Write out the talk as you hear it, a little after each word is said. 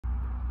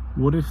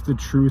What if the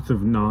truth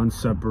of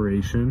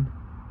non-separation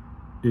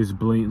is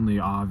blatantly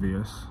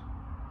obvious?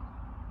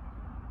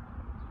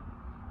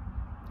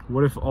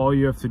 What if all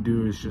you have to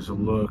do is just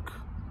look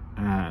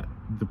at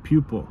the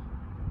pupil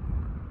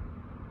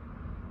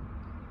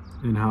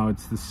and how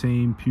it's the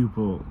same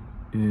pupil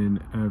in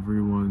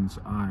everyone's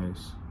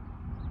eyes?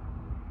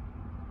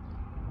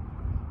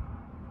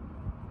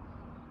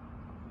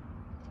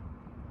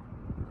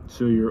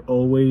 So you're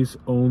always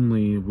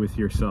only with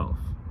yourself.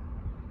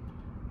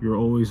 You're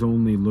always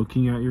only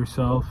looking at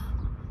yourself.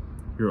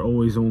 You're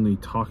always only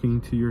talking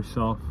to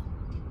yourself.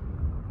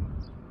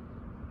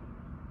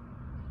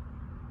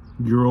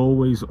 You're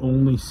always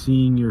only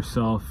seeing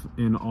yourself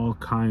in all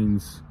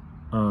kinds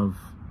of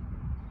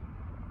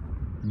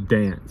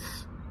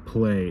dance,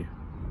 play.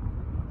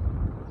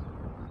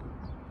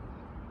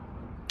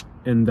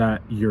 And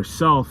that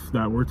yourself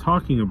that we're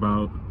talking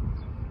about,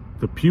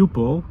 the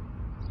pupil,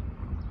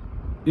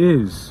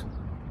 is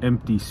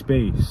empty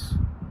space.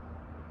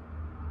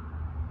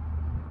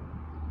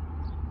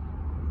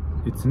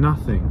 It's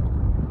nothing.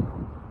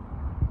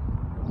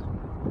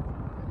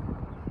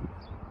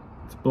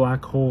 It's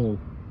black hole.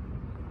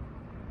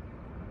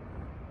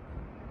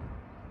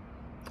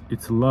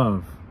 It's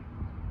love.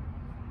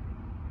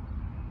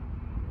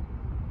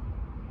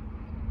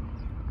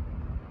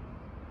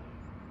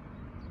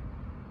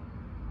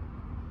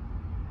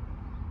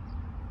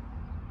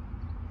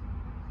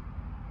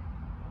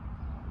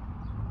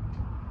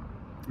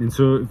 And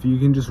so if you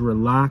can just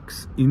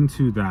relax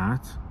into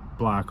that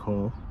black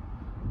hole,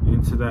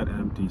 into that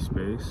empty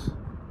space,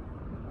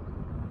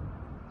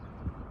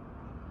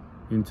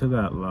 into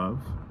that love,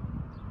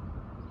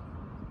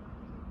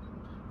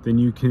 then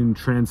you can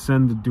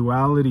transcend the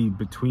duality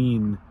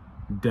between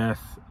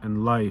death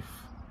and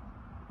life,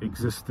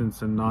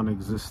 existence and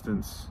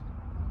non-existence.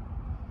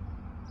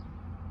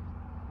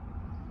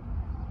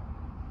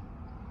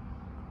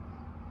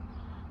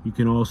 You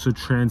can also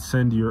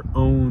transcend your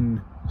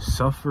own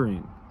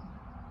suffering,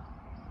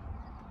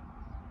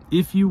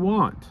 if you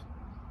want,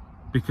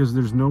 because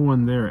there's no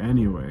one there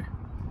anyway.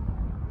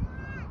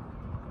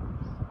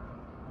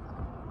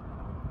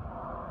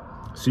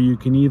 So you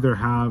can either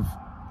have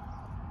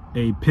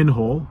a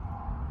pinhole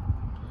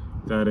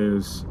that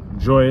is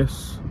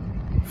joyous,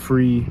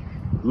 free,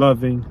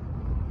 loving,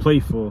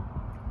 playful,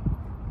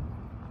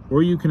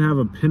 or you can have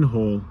a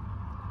pinhole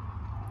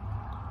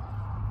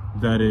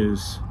that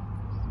is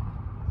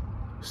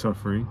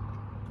suffering,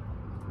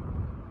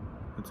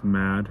 it's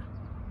mad,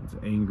 it's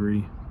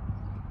angry,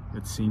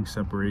 it's seeing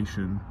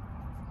separation,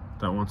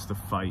 that wants to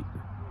fight,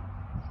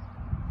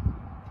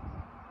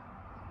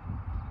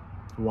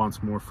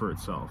 wants more for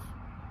itself.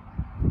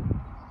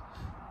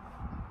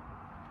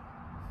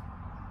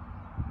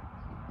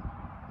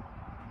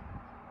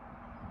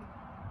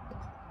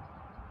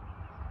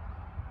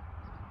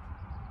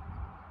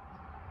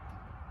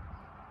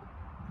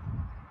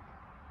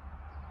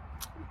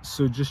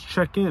 So just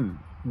check in.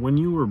 When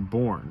you were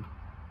born,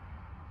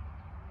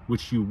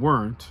 which you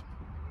weren't,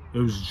 it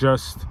was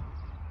just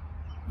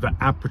the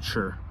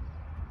aperture.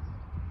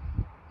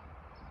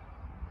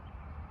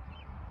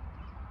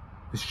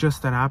 It's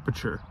just an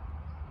aperture.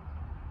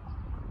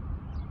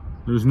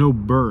 There's no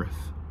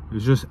birth.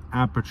 There's just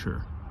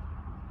aperture.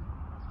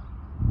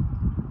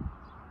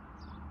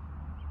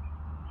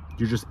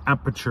 You're just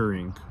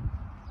aperturing.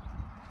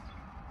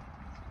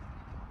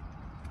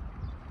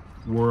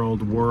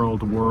 World,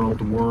 world,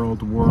 world,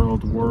 world,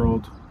 world,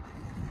 world.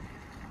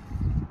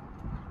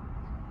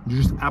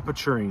 You're just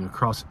aperturing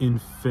across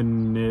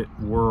infinite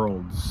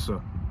worlds.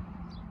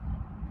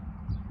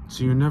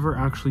 So you're never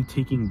actually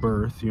taking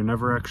birth. You're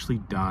never actually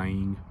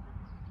dying.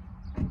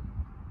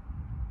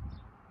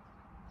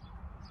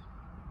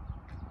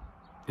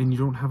 And you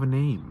don't have a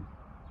name.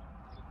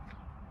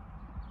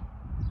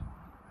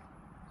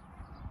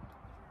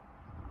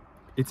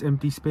 It's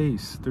empty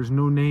space. There's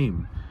no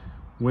name.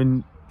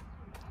 When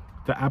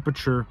the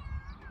aperture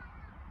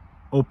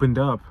opened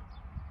up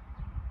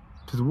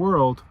to the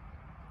world,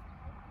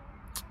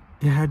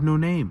 it had no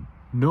name.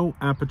 No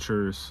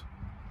apertures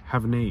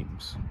have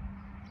names.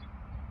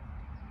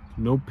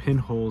 No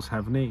pinholes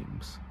have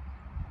names.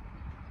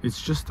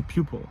 It's just the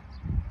pupil.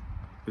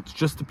 It's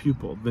just the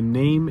pupil. The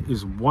name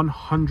is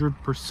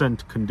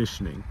 100%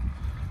 conditioning.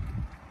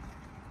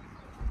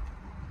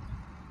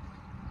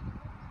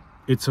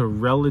 It's a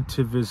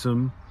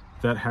relativism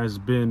that has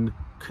been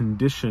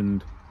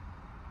conditioned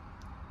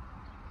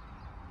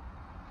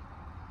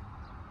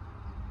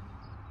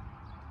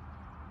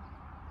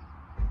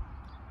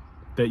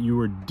that you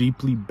were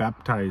deeply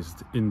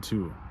baptized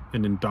into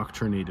and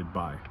indoctrinated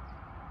by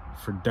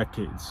for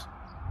decades.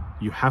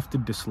 You have to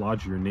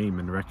dislodge your name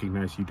and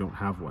recognize you don't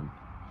have one.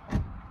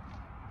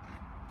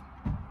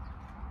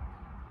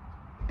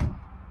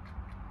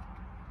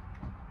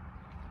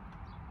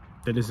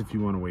 That is if you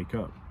want to wake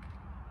up.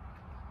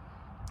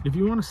 If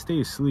you want to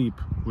stay asleep,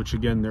 which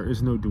again, there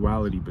is no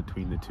duality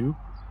between the two,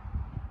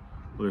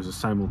 well, there's a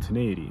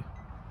simultaneity.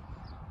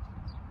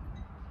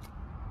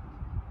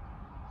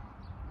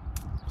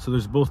 So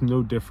there's both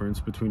no difference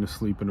between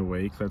asleep and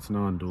awake. That's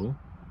non-dual.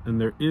 And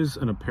there is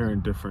an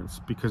apparent difference,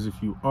 because if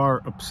you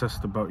are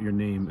obsessed about your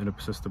name and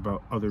obsessed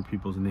about other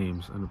people's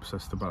names and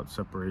obsessed about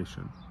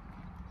separation,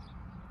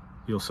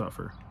 you'll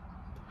suffer.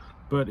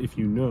 But if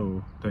you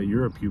know that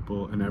you're a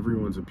pupil and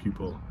everyone's a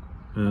pupil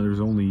and there's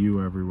only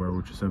you everywhere,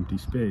 which is empty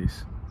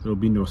space, there'll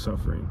be no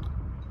suffering.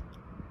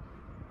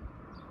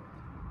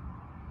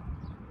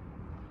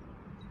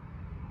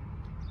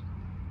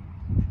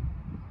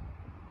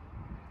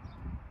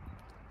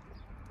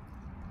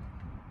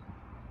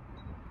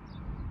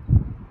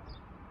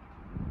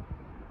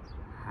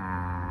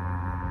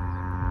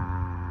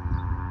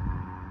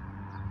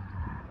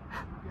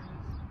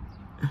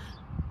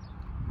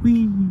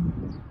 Whee!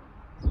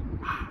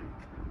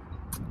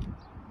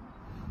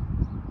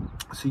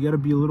 So you gotta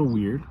be a little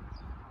weird.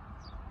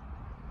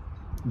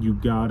 You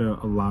gotta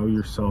allow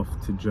yourself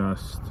to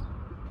just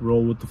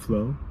roll with the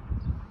flow.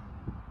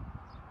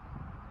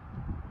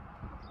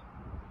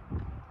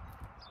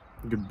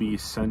 You could be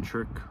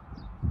eccentric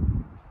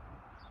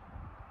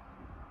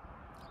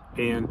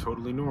and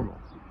totally normal.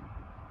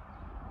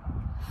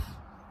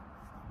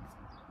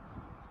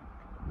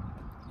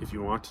 If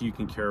you want to, you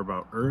can care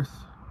about Earth,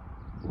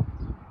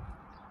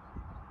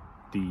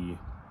 the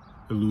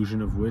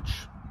illusion of which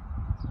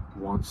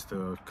wants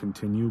to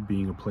continue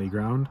being a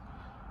playground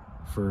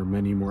for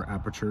many more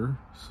apertures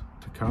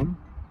to come.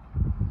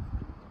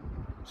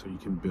 So you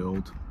can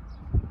build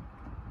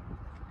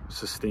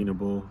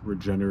sustainable,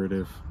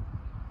 regenerative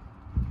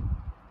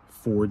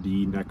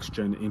 4D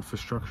next-gen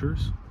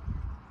infrastructures.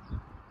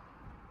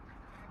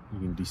 You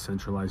can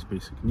decentralize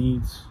basic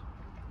needs.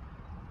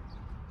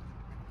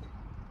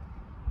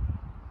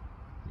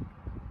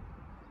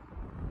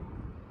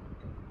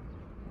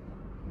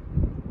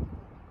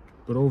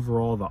 But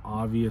overall, the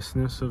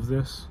obviousness of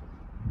this,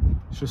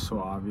 it's just so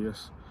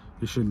obvious.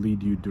 It should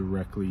lead you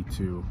directly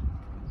to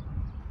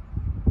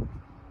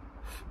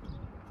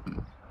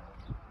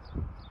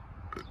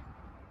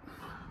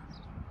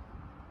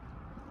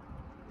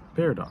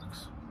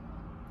paradox.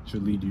 It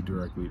should lead you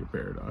directly to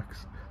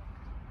paradox.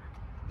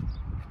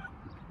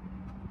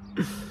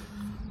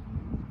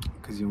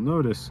 Because you'll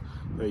notice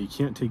that you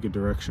can't take a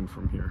direction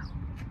from here.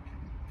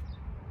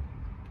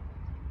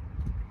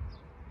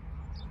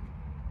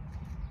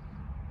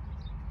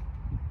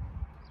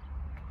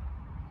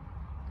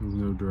 There's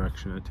no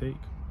direction to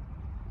take.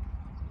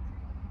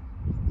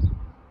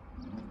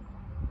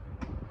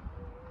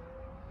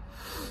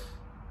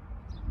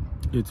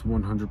 It's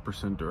 100%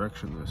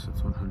 directionless.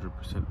 It's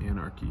 100%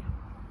 anarchy.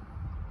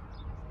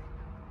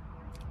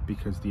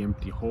 Because the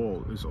empty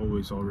hole is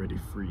always already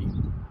free.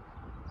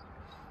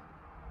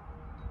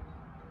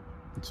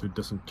 And so it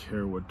doesn't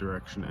care what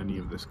direction any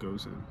of this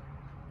goes in.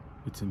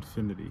 It's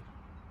infinity.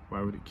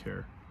 Why would it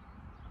care?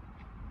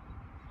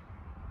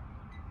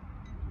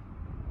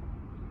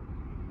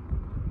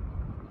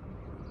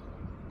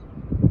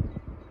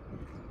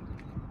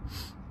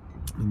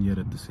 And yet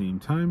at the same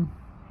time,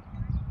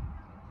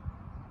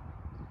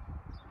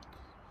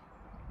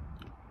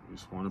 you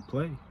just want to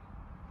play.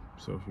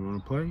 So if you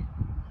want to play,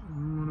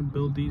 you want to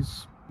build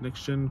these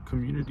next-gen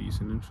communities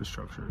and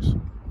infrastructures,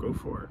 go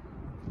for it.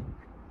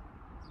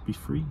 Be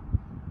free.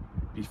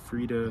 Be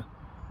free to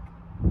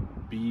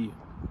be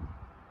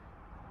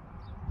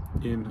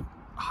in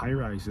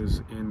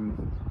high-rises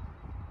in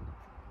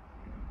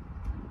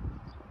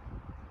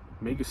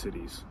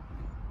megacities,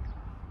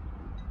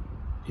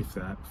 if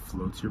that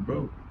floats your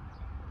boat.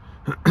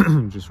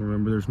 Just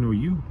remember there's no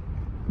you.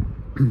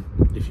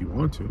 If you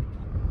want to,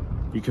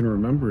 you can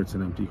remember it's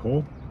an empty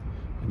hole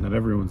and that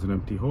everyone's an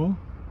empty hole,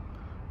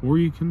 or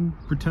you can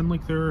pretend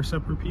like there are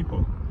separate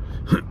people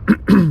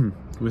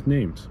with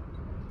names.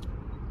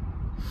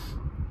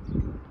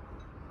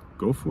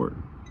 Go for it.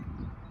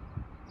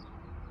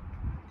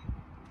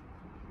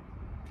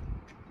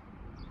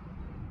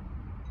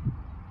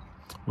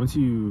 Once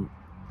you,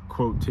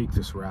 quote, take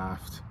this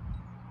raft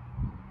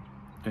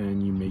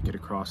and you make it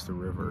across the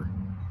river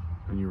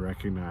and you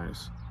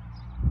recognize,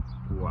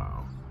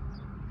 wow,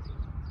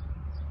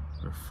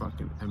 there are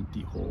fucking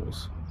empty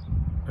holes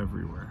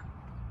everywhere.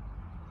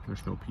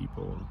 There's no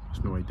people,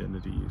 there's no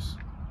identities,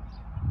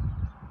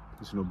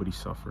 there's nobody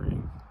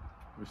suffering,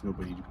 there's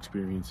nobody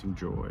experiencing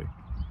joy,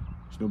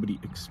 there's nobody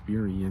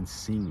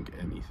experiencing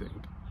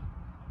anything.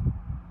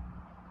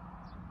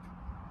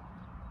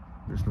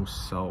 There's no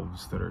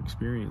selves that are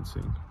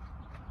experiencing.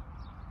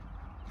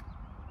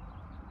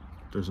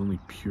 There's only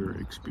pure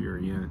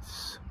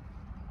experience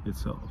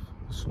itself.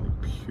 It's only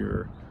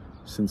pure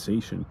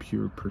sensation,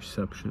 pure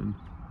perception,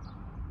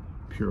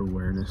 pure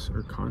awareness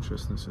or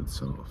consciousness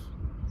itself.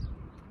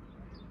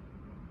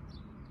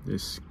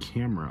 This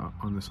camera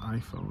on this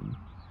iPhone,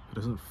 it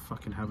doesn't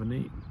fucking have a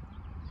name.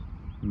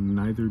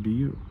 Neither do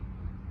you.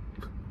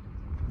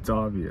 It's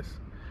obvious.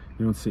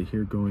 You don't sit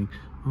here going,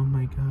 oh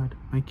my god,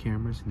 my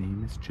camera's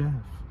name is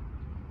Jeff.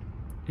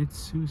 It's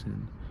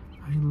Susan.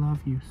 I love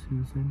you,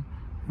 Susan.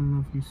 I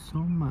love you so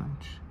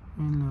much.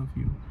 I love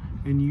you.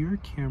 And your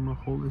camera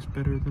hole is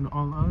better than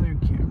all other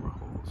camera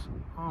holes.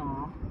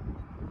 Aww.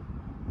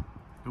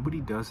 Nobody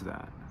does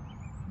that.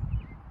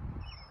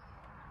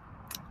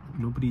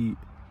 Nobody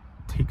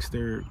takes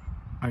their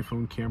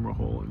iPhone camera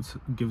hole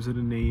and gives it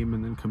a name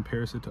and then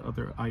compares it to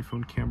other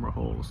iPhone camera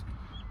holes.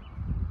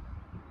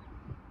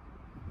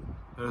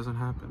 That doesn't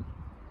happen.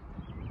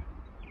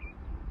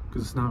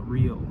 Because it's not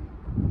real.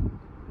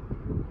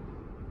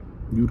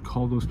 You would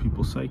call those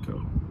people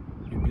psycho.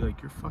 You'd be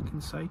like, you're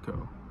fucking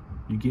psycho.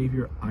 You gave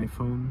your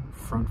iPhone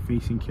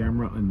front-facing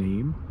camera a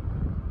name,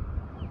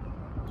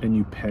 and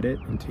you pet it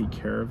and take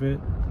care of it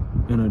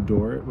and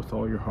adore it with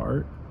all your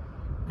heart,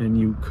 and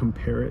you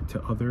compare it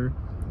to other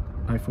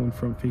iPhone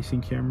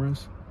front-facing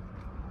cameras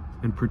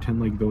and pretend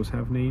like those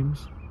have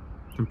names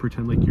and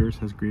pretend like yours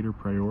has greater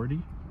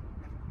priority?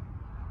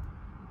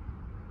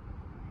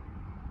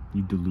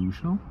 You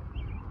delusional?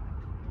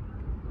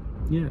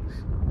 Yes.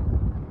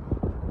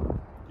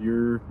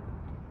 You're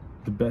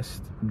the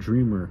best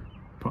dreamer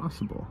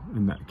possible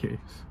in that case,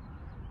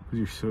 because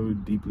you're so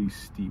deeply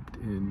steeped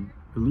in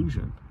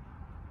illusion.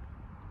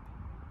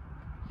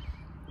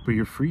 But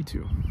you're free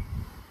to.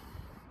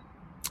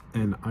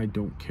 And I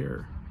don't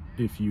care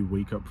if you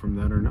wake up from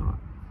that or not.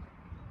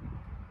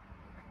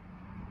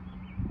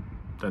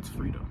 That's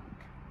freedom.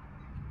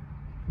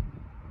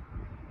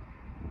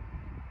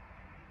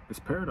 It's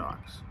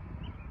paradox.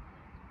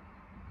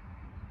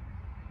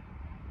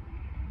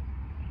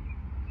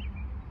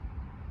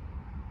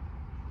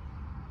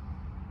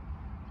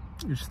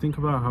 Just think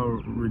about how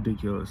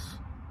ridiculous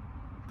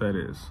that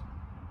is.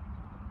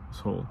 This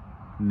whole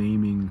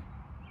naming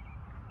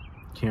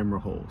camera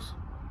holes.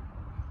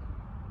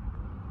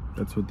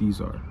 That's what these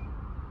are.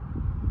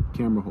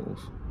 Camera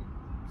holes.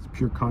 It's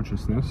pure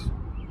consciousness,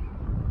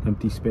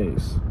 empty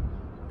space,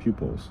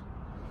 pupils,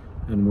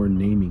 and we're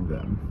naming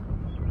them.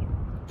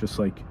 Just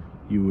like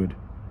you would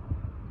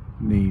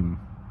name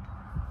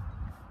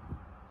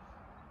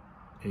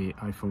a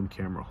iPhone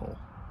camera hole.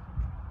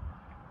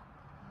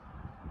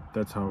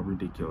 That's how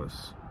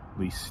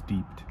ridiculously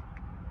steeped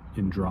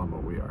in drama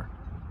we are.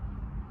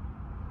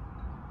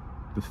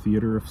 The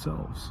theater of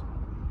selves.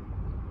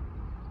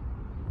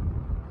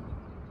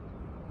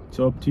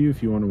 So up to you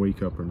if you want to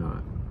wake up or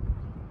not.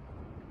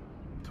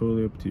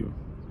 Totally up to you.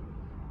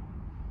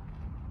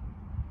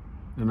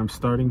 And I'm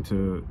starting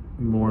to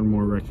more and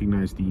more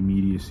recognize the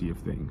immediacy of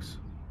things.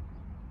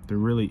 There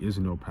really is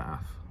no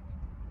path.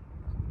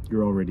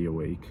 You're already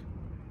awake.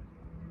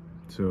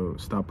 So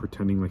stop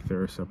pretending like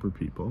there are separate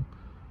people.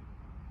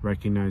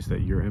 Recognize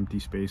that you're empty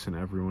space and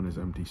everyone is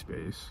empty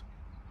space.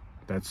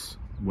 That's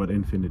what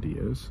infinity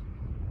is.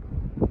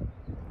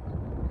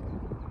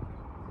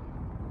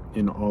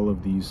 In all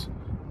of these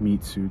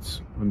meat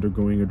suits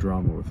undergoing a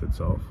drama with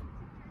itself.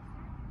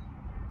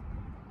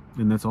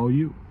 And that's all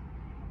you.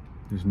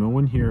 There's no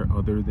one here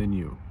other than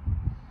you.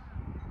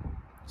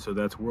 So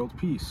that's world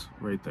peace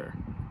right there.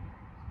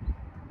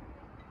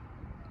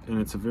 And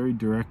it's a very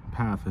direct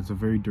path. It's a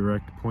very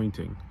direct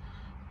pointing.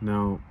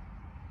 Now,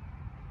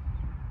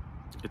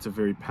 it's a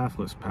very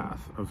pathless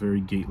path, a very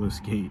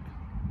gateless gate.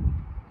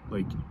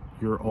 Like,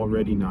 you're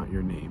already not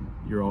your name.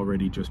 You're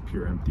already just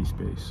pure empty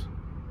space.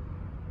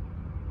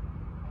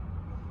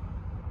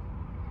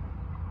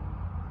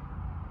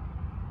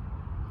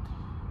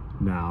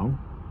 Now,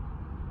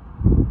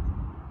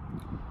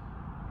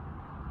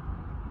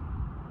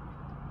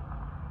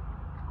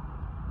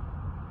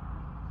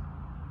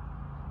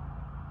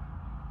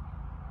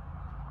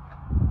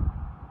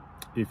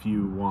 if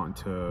you want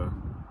to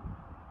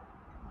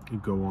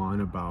go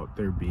on about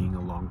there being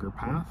a longer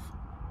path,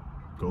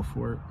 go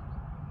for it.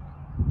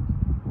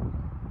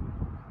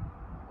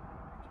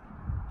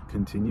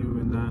 Continue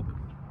in that.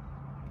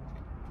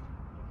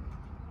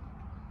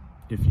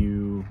 If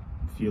you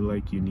feel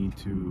like you need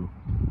to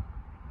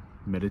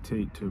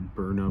meditate to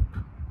burn up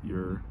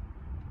your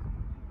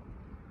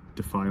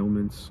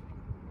defilements,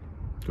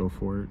 go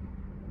for it.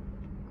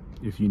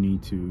 If you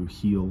need to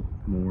heal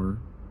more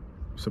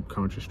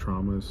subconscious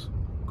traumas,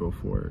 go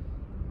for it.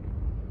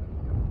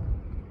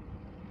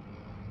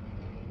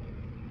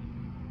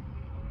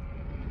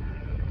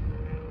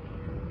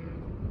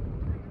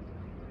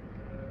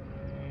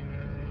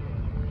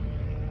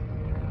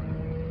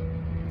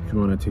 If you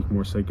want to take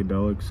more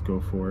psychedelics, go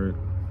for it.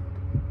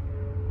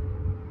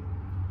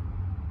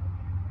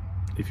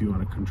 If you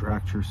want to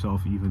contract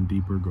yourself even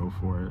deeper, go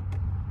for it.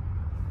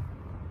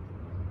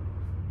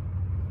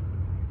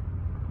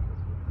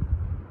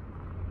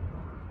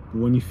 But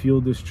when you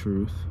feel this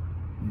truth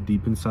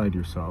deep inside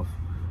yourself,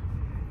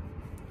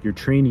 your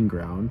training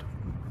ground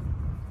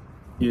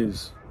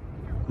is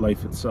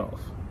life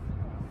itself.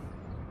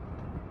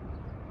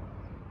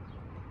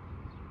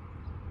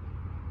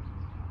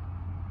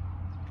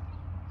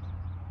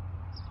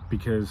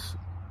 Because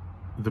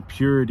the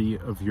purity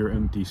of your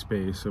empty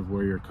space, of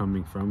where you're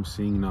coming from,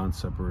 seeing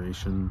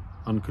non-separation,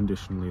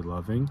 unconditionally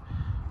loving,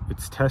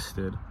 it's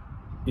tested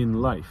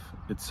in life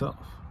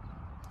itself,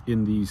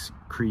 in these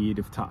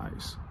creative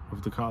ties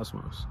of the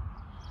cosmos,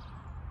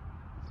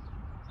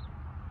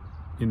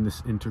 in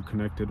this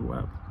interconnected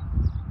web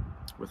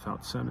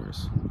without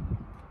centers.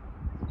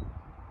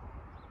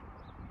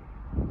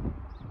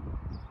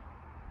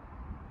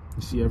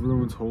 You see,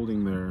 everyone's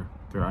holding their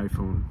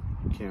iPhone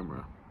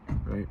camera,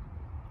 right?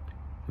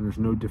 And there's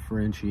no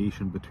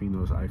differentiation between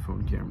those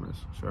iPhone cameras.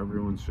 So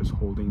everyone's just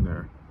holding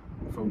their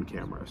phone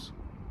cameras.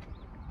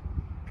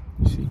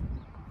 You see?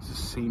 It's the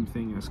same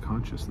thing as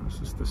consciousness.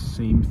 It's the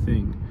same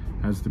thing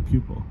as the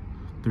pupil.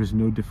 There's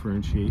no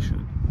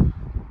differentiation.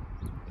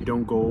 You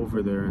don't go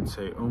over there and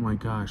say, oh my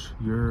gosh,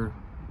 your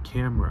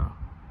camera.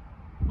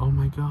 Oh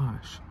my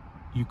gosh,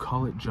 you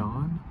call it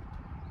John?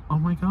 Oh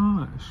my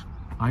gosh,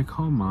 I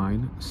call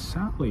mine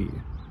Sally.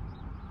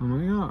 Oh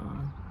my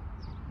god.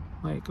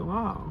 Like,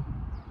 wow.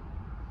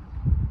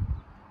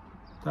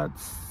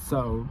 That's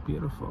so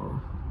beautiful.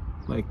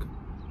 Like,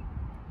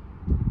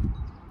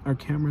 our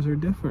cameras are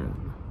different.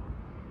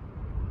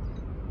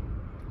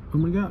 Oh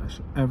my gosh,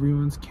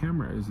 everyone's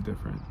camera is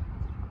different.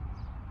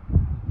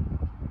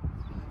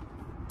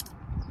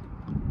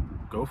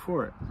 Go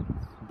for it.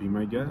 Be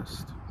my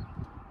guest.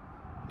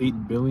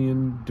 8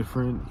 billion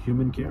different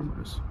human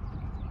cameras.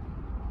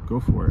 Go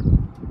for it.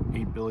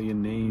 8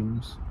 billion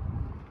names.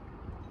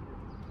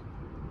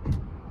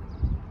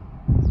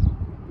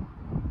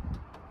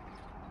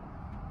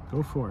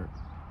 Go for it.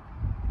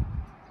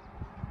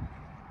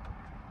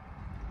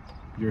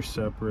 You're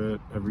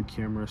separate. Every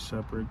camera is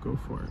separate. Go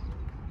for it.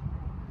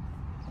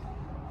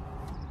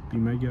 Be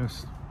my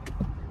guest.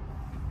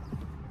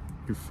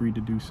 You're free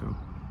to do so.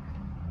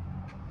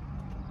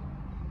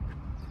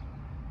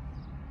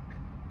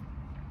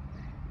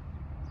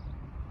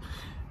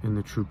 And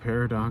the true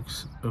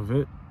paradox of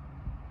it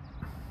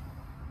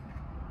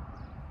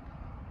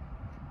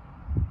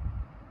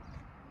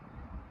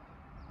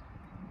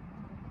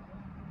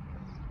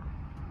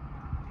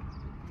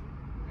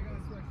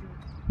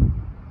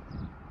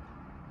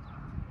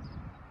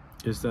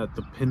is that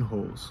the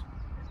pinholes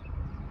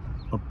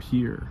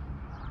appear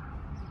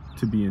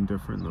to be in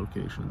different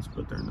locations,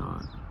 but they're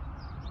not.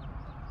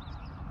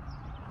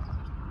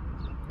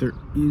 There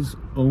is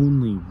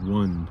only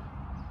one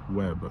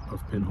web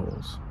of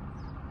pinholes.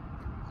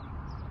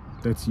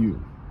 That's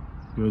you.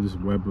 You're this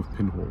web of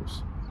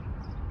pinholes.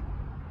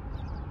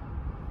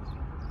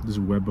 This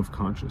web of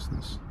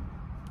consciousness.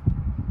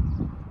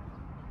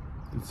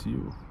 It's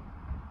you.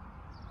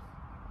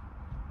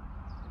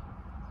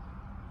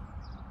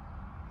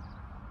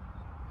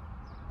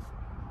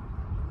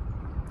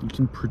 You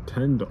can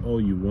pretend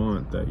all you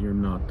want that you're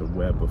not the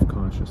web of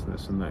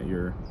consciousness and that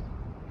you're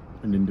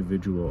an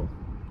individual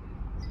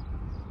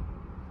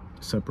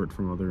separate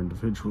from other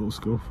individuals.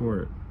 Go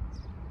for it.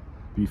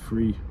 Be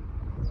free.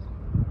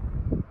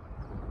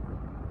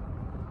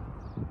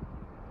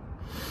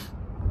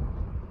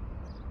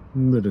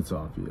 But it's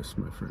obvious,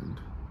 my friend.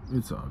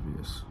 It's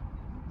obvious.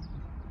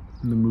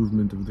 And the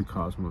movement of the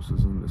cosmos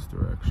is in this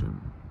direction.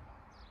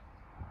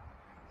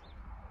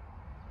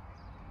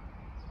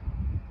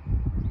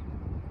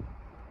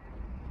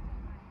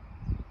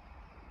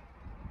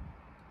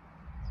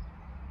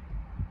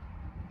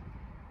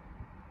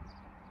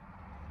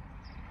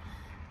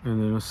 And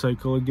then a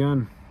cycle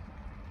again.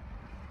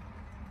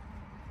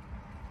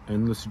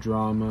 Endless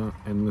drama,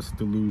 endless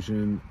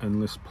delusion,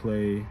 endless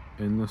play,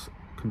 endless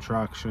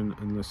contraction,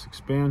 endless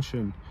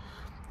expansion.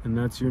 And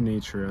that's your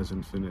nature as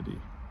infinity.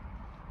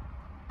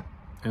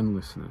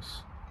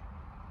 Endlessness.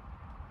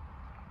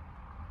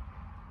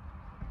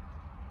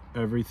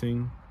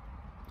 Everything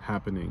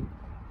happening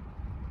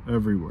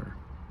everywhere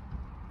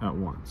at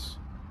once.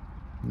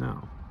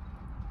 Now.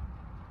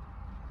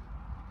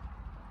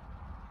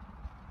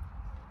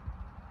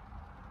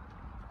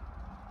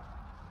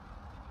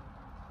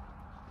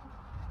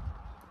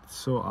 It's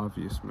so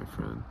obvious, my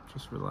friend.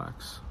 Just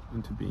relax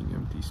into being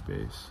empty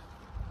space.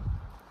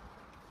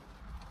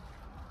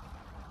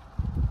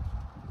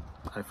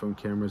 iPhone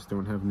cameras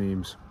don't have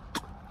names.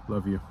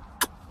 Love you.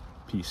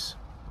 Peace.